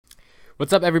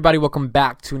What's up, everybody? Welcome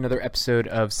back to another episode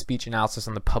of Speech Analysis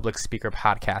on the Public Speaker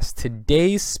Podcast.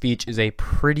 Today's speech is a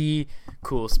pretty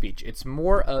cool speech. It's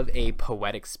more of a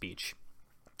poetic speech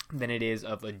than it is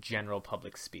of a general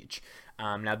public speech.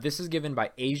 Now, this is given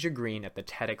by Asia Green at the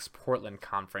TEDx Portland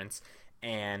conference,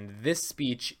 and this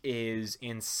speech is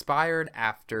inspired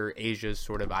after Asia's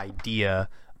sort of idea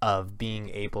of being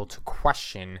able to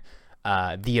question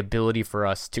the ability for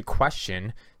us to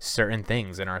question certain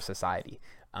things in our society.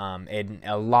 And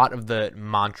a lot of the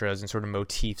mantras and sort of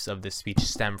motifs of this speech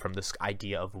stem from this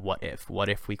idea of what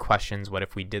if we questions, what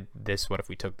if we did this, what if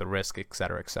we took the risk,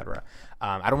 etc., etc.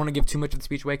 I don't want to give too much of the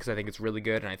speech away because I think it's really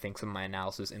good, and I think some of my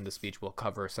analysis in the speech will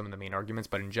cover some of the main arguments,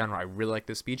 but in general, I really like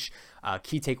this speech.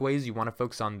 Key takeaways: you want to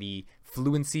focus on the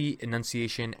fluency,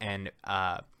 enunciation, and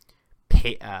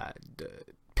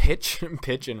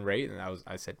pitch and rate, and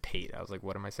I said pate. I was like,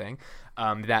 what am I saying?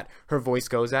 That her voice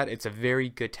goes at. It's a very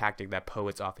good tactic that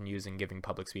poets often use in giving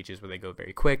public speeches, where they go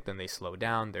very quick, then they slow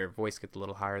down, their voice gets a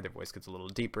little higher, their voice gets a little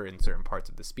deeper in certain parts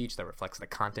of the speech that reflects the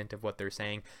content of what they're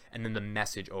saying, and then the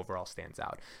message overall stands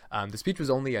out. The speech was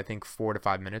only, I think, 4 to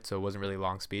 5 minutes, so it wasn't really a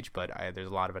long speech, but there's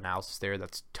a lot of analysis there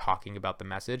that's talking about the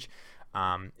message.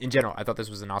 In general, I thought this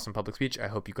was an awesome public speech. I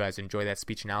hope you guys enjoy that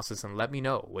speech analysis and let me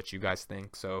know what you guys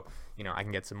think so, I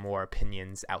can get some more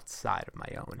opinions outside of my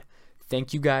own.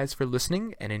 Thank you guys for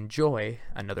listening and enjoy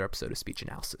another episode of Speech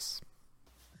Analysis.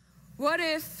 What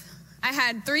if I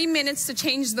had 3 minutes to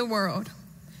change the world?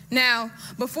 Now,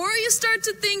 before you start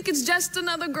to think it's just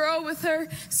another girl with her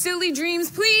silly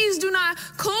dreams, please do not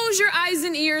close your eyes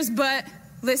and ears, but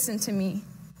listen to me,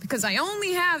 because I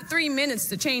only have 3 minutes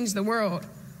to change the world.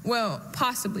 Well,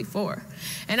 possibly 4.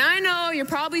 And I know you're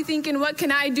probably thinking, what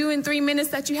can I do in 3 minutes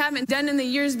that you haven't done in the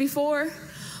years before?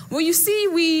 Well, you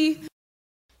see,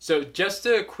 So just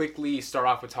to quickly start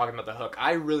off with talking about the hook,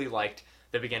 I really liked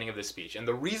the beginning of the speech. And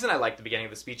the reason I liked the beginning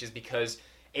of the speech is because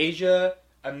Asia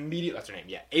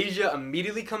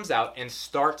immediately comes out and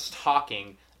starts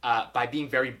talking by being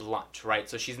very blunt, right?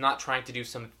 So she's not trying to do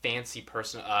some fancy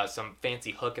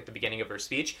hook at the beginning of her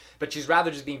speech, but she's rather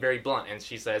just being very blunt. And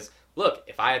she says, look,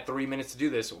 if I had 3 minutes to do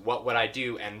this, what would I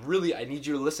do? And really, I need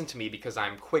you to listen to me because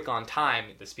I'm quick on time.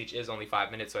 The speech is only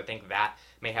 5 minutes, so I think that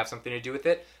may have something to do with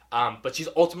it. But she's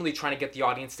ultimately trying to get the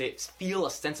audience to feel a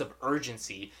sense of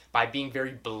urgency by being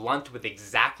very blunt with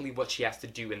exactly what she has to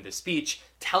do in the speech,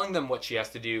 telling them what she has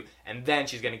to do, and then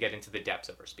she's going to get into the depths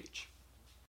of her speech.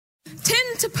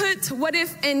 tend to put what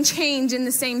if and change in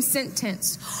the same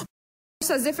sentence,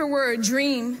 as if it were a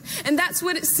dream. And that's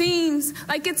what it seems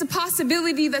like. It's a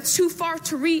possibility that's too far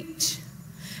to reach.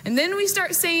 And then we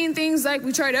start saying things like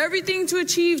we tried everything to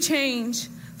achieve change.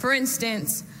 For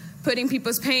instance, putting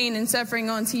people's pain and suffering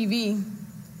on TV.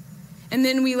 And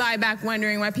then we lie back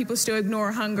wondering why people still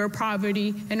ignore hunger,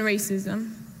 poverty, and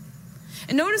racism.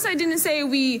 And notice I didn't say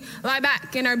we lie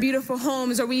back in our beautiful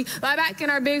homes, or we lie back in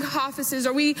our big offices,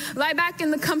 or we lie back in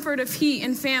the comfort of heat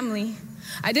and family.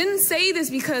 I didn't say this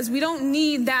because we don't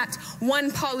need that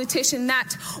one politician,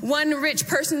 that one rich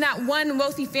person, that one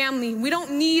wealthy family. We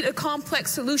don't need a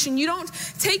complex solution. You don't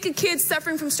take a kid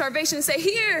suffering from starvation and say,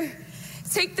 here,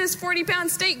 take this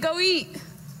 40-pound steak, go eat.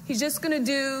 He's just going to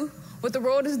do what the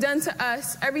world has done to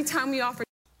us every time we offer.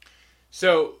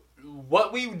 So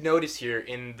what we notice here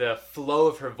in the flow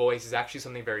of her voice is actually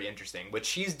something very interesting. What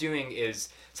she's doing is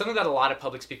something that a lot of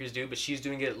public speakers do, but she's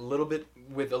doing it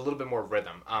with a little bit more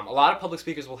rhythm. A lot of public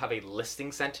speakers will have a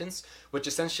listing sentence, which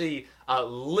essentially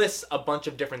lists a bunch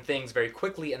of different things very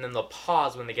quickly, and then they'll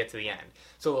pause when they get to the end.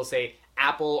 So they'll say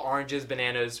apple, oranges,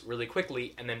 bananas really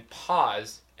quickly, and then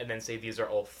pause, and then say these are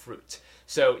all fruit.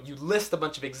 So you list a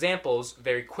bunch of examples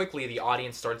very quickly, the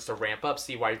audience starts to ramp up,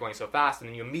 see why you're going so fast, and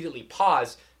then you immediately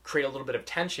pause, create a little bit of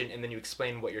tension, and then you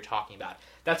explain what you're talking about.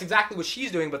 That's exactly what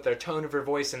she's doing, but the tone of her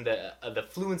voice and the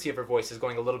fluency of her voice is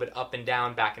going a little bit up and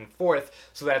down, back and forth,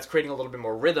 so that it's creating a little bit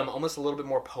more rhythm, almost a little bit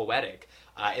more poetic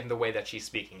in the way that she's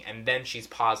speaking. And then she's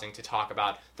pausing to talk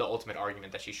about the ultimate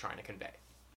argument that she's trying to convey.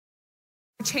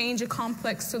 Change a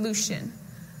complex solution.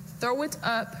 Throw it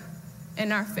up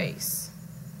in our face.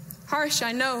 Harsh,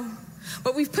 I know.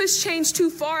 But we've pushed change too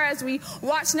far as we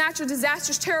watch natural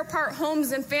disasters tear apart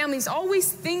homes and families,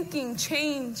 always thinking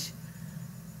change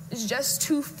is just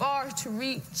too far to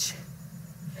reach.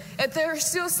 If there's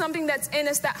still something that's in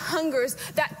us that hungers,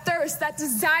 that thirsts, that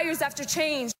desires after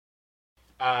change.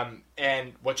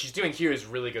 And what she's doing here is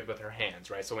really good with her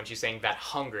hands, right? So when she's saying that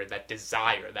hunger, that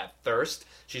desire, that thirst,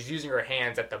 she's using her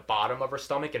hands at the bottom of her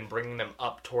stomach and bringing them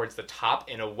up towards the top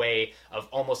in a way of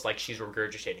almost like she's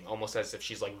regurgitating, almost as if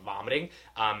she's like vomiting.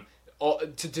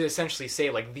 to essentially say,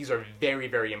 like, these are very,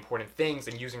 very important things,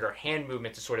 and using her hand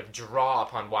movement to sort of draw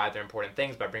upon why they're important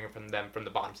things by bringing them from the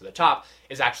bottom to the top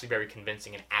is actually very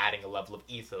convincing and adding a level of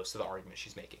ethos to the argument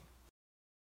she's making.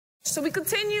 So we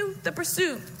continue the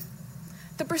pursuit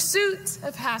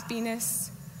of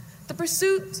happiness, the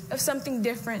pursuit of something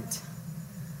different,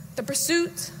 the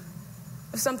pursuit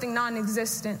of something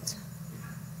non-existent.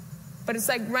 But it's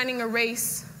like running a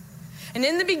race. And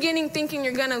in the beginning, thinking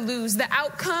you're going to lose. The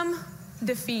outcome,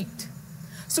 defeat.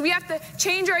 So we have to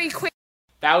change our equation.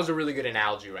 That was a really good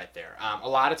analogy right there. A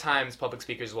lot of times, public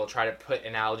speakers will try to put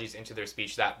analogies into their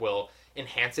speech that will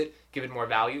enhance it, give it more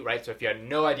value, right? So if you had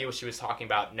no idea what she was talking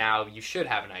about, now you should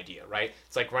have an idea, right?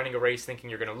 It's like running a race thinking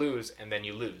you're going to lose, and then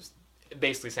you lose.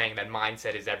 Basically saying that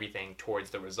mindset is everything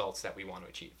towards the results that we want to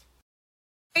achieve.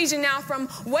 Now from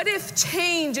what if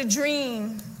change a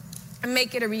dream and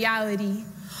make it a reality?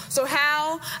 So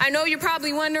how? I know you're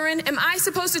probably wondering, am I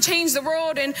supposed to change the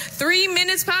world in 3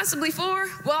 minutes, possibly 4?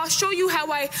 Well, I'll show you how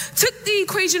I took the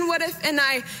equation what if and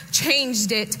I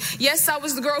changed it. Yes, I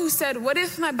was the girl who said, what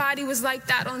if my body was like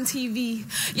that on TV?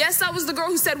 Yes, I was the girl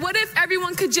who said, what if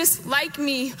everyone could just like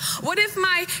me? What if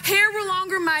my hair were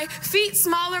longer, my feet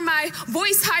smaller, my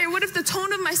voice higher? What if the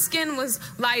tone of my skin was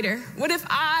lighter? What if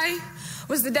I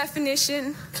was the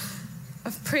definition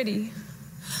of pretty?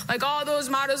 Like all those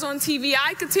models on TV,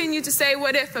 I continued to say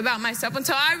what if about myself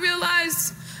until I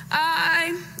realized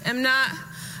I am not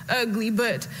ugly,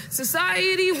 but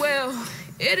society, well,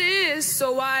 it is.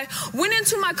 So I went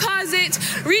into my closet,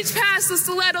 reached past the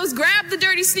stilettos, grabbed the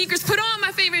dirty sneakers, put on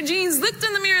my favorite jeans, looked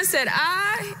in the mirror and said,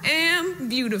 I am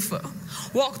beautiful.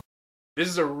 Walked. This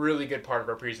is a really good part of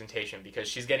her presentation because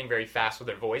she's getting very fast with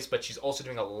her voice, but she's also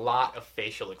doing a lot of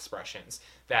facial expressions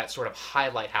that sort of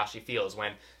highlight how she feels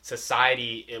when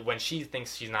she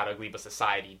thinks she's not ugly, but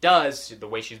society does. The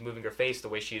way she's moving her face, the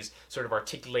way she's sort of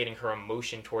articulating her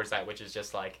emotion towards that, which is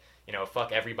just like,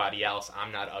 fuck everybody else,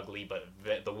 I'm not ugly, but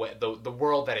the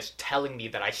world that is telling me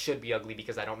that I should be ugly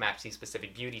because I don't match these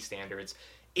specific beauty standards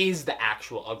is the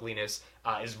actual ugliness,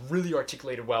 is really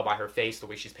articulated well by her face, the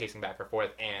way she's pacing back and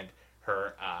forth, and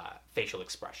her facial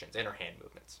expressions and her hand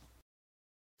movements.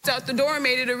 Out the door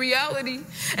made it a reality.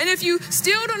 And if you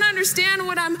still don't understand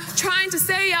what I'm trying to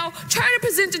say, I'll try to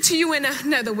present it to you in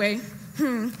another way.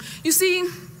 You see,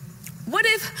 what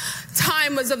if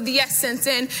time was of the essence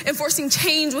and enforcing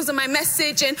change wasn't my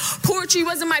message and poetry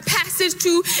wasn't my passage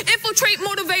to infiltrate,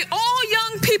 motivate all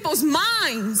young people's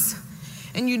minds?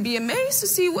 And you'd be amazed to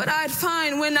see what I'd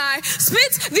find when I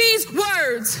spit these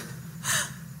words.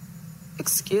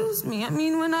 Excuse me,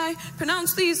 when I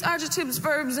pronounce these adjectives,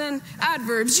 verbs, and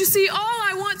adverbs. You see, all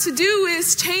I want to do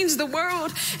is change the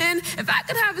world. And if I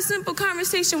could have a simple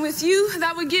conversation with you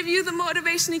that would give you the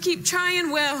motivation to keep trying,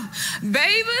 well,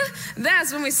 baby,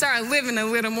 that's when we start living a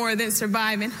little more than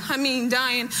surviving.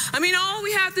 Dying. All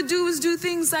we have to do is do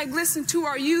things like listen to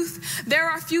our youth. They're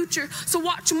our future. So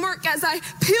watch them work as I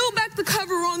peel back the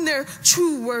cover on their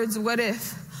true words. What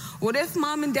if? What if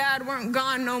mom and dad weren't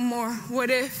gone no more? What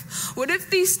if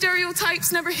these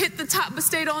stereotypes never hit the top but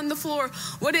stayed on the floor?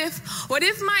 What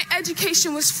if my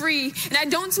education was free? And I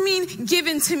don't mean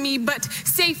given to me, but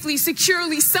safely,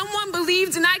 securely. Someone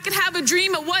believed and I could have a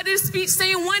dream, a what if speech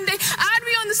saying one day I'd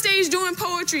be on the stage doing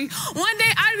poetry. One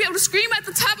day I'd be able to scream at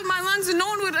the top of my lungs and no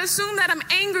one would assume that I'm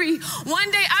angry. One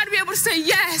day I'd be able to say,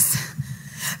 yes,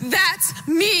 that's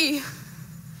me.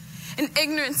 And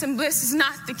ignorance and bliss is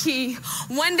not the key.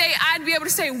 One day I'd be able to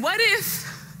say, what if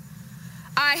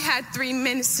I had 3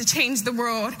 minutes to change the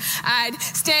world? I'd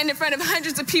stand in front of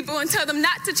hundreds of people and tell them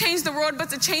not to change the world, but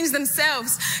to change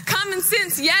themselves. Common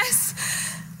sense,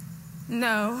 yes?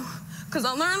 No. Because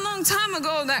I learned a long time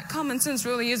ago that common sense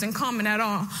really isn't common at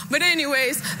all. But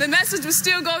anyways, the message would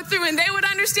still go through and they would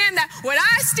understand that what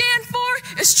I stand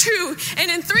for is true.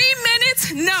 And in 3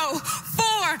 minutes, no, 4,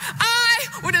 I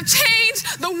would have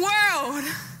changed the world.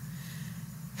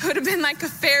 It would have been like a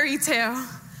fairy tale,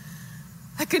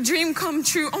 like a dream come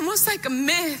true, almost like a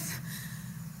myth.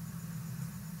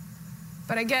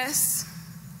 But I guess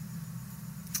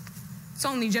it's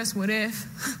only just what if.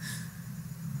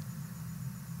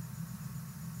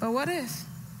 But what if?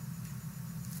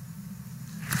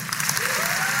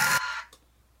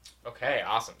 Okay,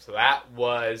 awesome. So that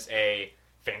was a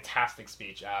fantastic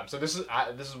speech. So this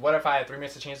is What If I Had 3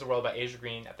 Minutes to Change the World by Asia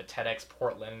Green at the TEDx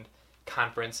Portland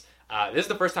conference. This is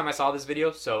the first time I saw this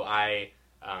video, so I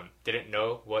didn't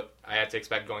know what I had to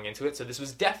expect going into it. So this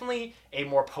was definitely a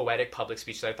more poetic public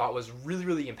speech that I thought was really,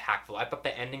 really impactful. I thought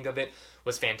the ending of it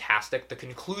was fantastic. The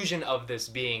conclusion of this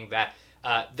being that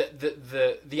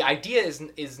the idea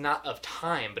is not of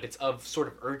time, but it's of sort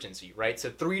of urgency, right? So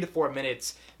 3 to 4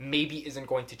 minutes maybe isn't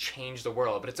going to change the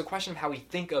world, but it's a question of how we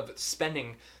think of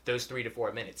spending those 3 to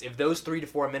 4 minutes. If those 3 to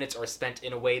 4 minutes are spent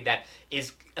in a way that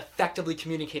is effectively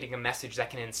communicating a message that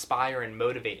can inspire and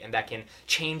motivate, and that can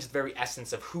change the very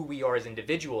essence of who we are as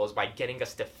individuals by getting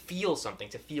us to feel something,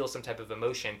 to feel some type of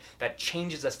emotion that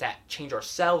changes us, to change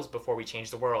ourselves before we change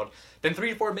the world, then 3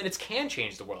 to 4 minutes can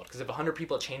change the world. Because if 100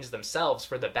 people change themselves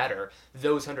for the better,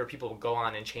 those 100 people will go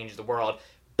on and change the world.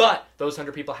 But those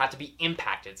 100 people have to be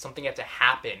impacted. Something had to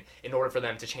happen in order for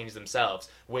them to change themselves,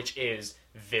 which is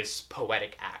this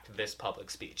poetic act, this public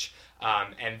speech.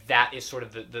 And that is sort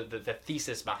of the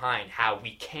thesis behind how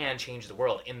we can change the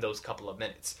world in those couple of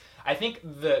minutes. I think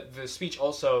the speech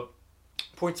also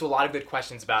points to a lot of good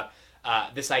questions about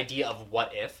this idea of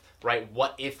what if, right?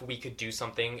 What if we could do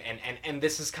something? And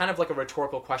this is kind of like a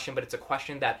rhetorical question, but it's a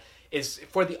question that is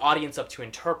for the audience up to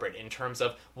interpret in terms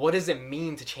of what does it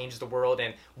mean to change the world,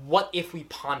 and what if we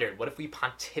pondered, what if we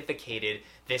pontificated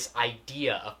this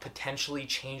idea of potentially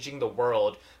changing the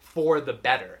world for the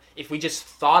better. If we just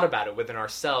thought about it within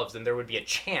ourselves, then there would be a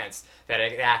chance that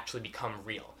it could actually become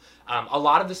real. A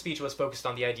lot of the speech was focused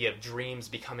on the idea of dreams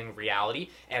becoming reality,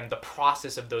 and the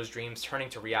process of those dreams turning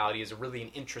to reality is really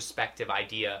an introspective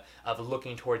idea of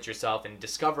looking towards yourself and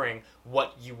discovering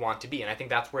what you want to be. And I think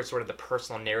that's where sort of the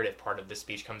personal narrative part of the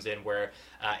speech comes in, where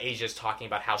Asia's talking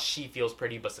about how she feels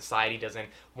pretty, but society doesn't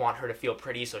want her to feel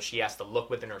pretty, so she has to look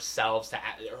within herself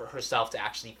to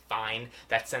actually find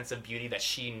that sense of beauty that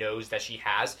she knows that she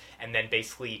has, and then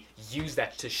basically use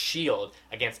that to shield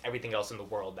against everything else in the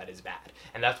world that is bad.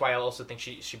 And that's why I also think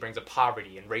she brings up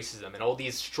poverty and racism and all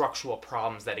these structural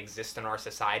problems that exist in our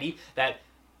society that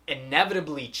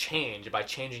inevitably change by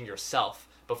changing yourself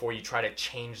before you try to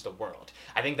change the world.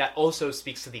 I think that also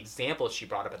speaks to the example she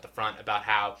brought up at the front about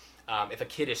how if a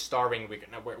kid is starving,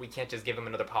 we can't just give him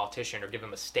another politician or give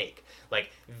him a steak.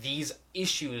 Like, these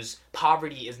issues,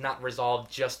 poverty is not resolved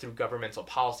just through governmental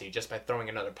policy, just by throwing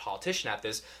another politician at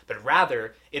this, but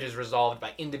rather it is resolved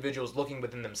by individuals looking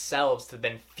within themselves to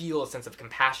then feel a sense of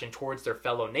compassion towards their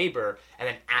fellow neighbor and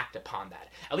then act upon that.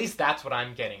 At least that's what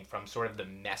I'm getting from sort of the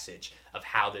message of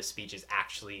how this speech is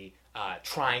actually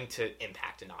trying to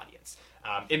impact an audience.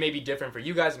 It may be different for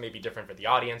you guys, it may be different for the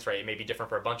audience, right? It may be different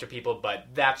for a bunch of people, but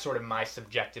that's sort of my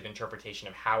subjective interpretation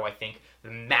of how I think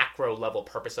the macro level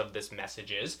purpose of this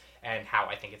message is and how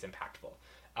I think it's impactful.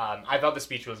 I thought the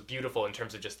speech was beautiful in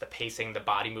terms of just the pacing, the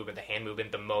body movement, the hand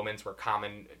movement, the moments where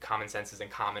common sense is in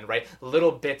common, right?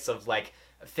 Little bits of like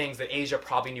things that Asia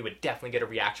probably knew would definitely get a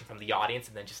reaction from the audience,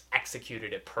 and then just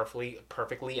executed it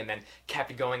perfectly, and then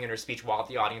kept going in her speech while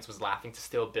the audience was laughing to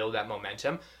still build that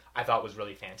momentum. I thought was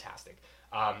really fantastic.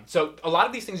 So a lot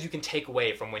of these things you can take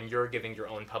away from when you're giving your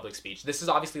own public speech. This is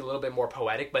obviously a little bit more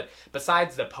poetic, but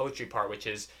besides the poetry part, which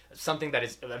is something that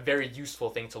is a very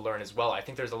useful thing to learn as well, I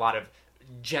think there's a lot of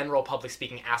general public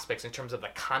speaking aspects in terms of the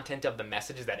content of the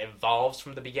messages that evolves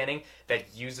from the beginning, that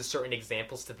uses certain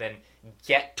examples to then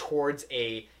get towards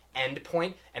a end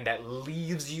point, and that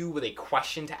leaves you with a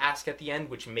question to ask at the end,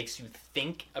 which makes you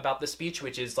think about the speech,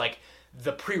 which is like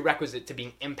the prerequisite to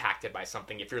being impacted by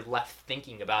something if you're left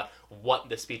thinking about what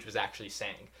the speech was actually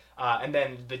saying. And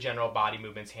then the general body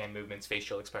movements, hand movements,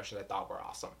 facial expressions I thought were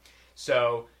awesome.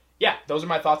 So yeah, those are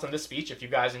my thoughts on this speech. If you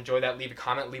guys enjoy that, leave a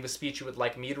comment, leave a speech you would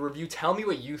like me to review. Tell me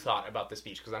what you thought about the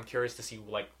speech, because I'm curious to see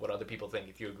like what other people think,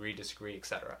 if you agree, disagree,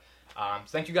 etc. So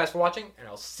thank you guys for watching, and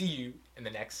I'll see you in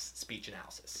the next speech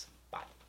analysis. Bye.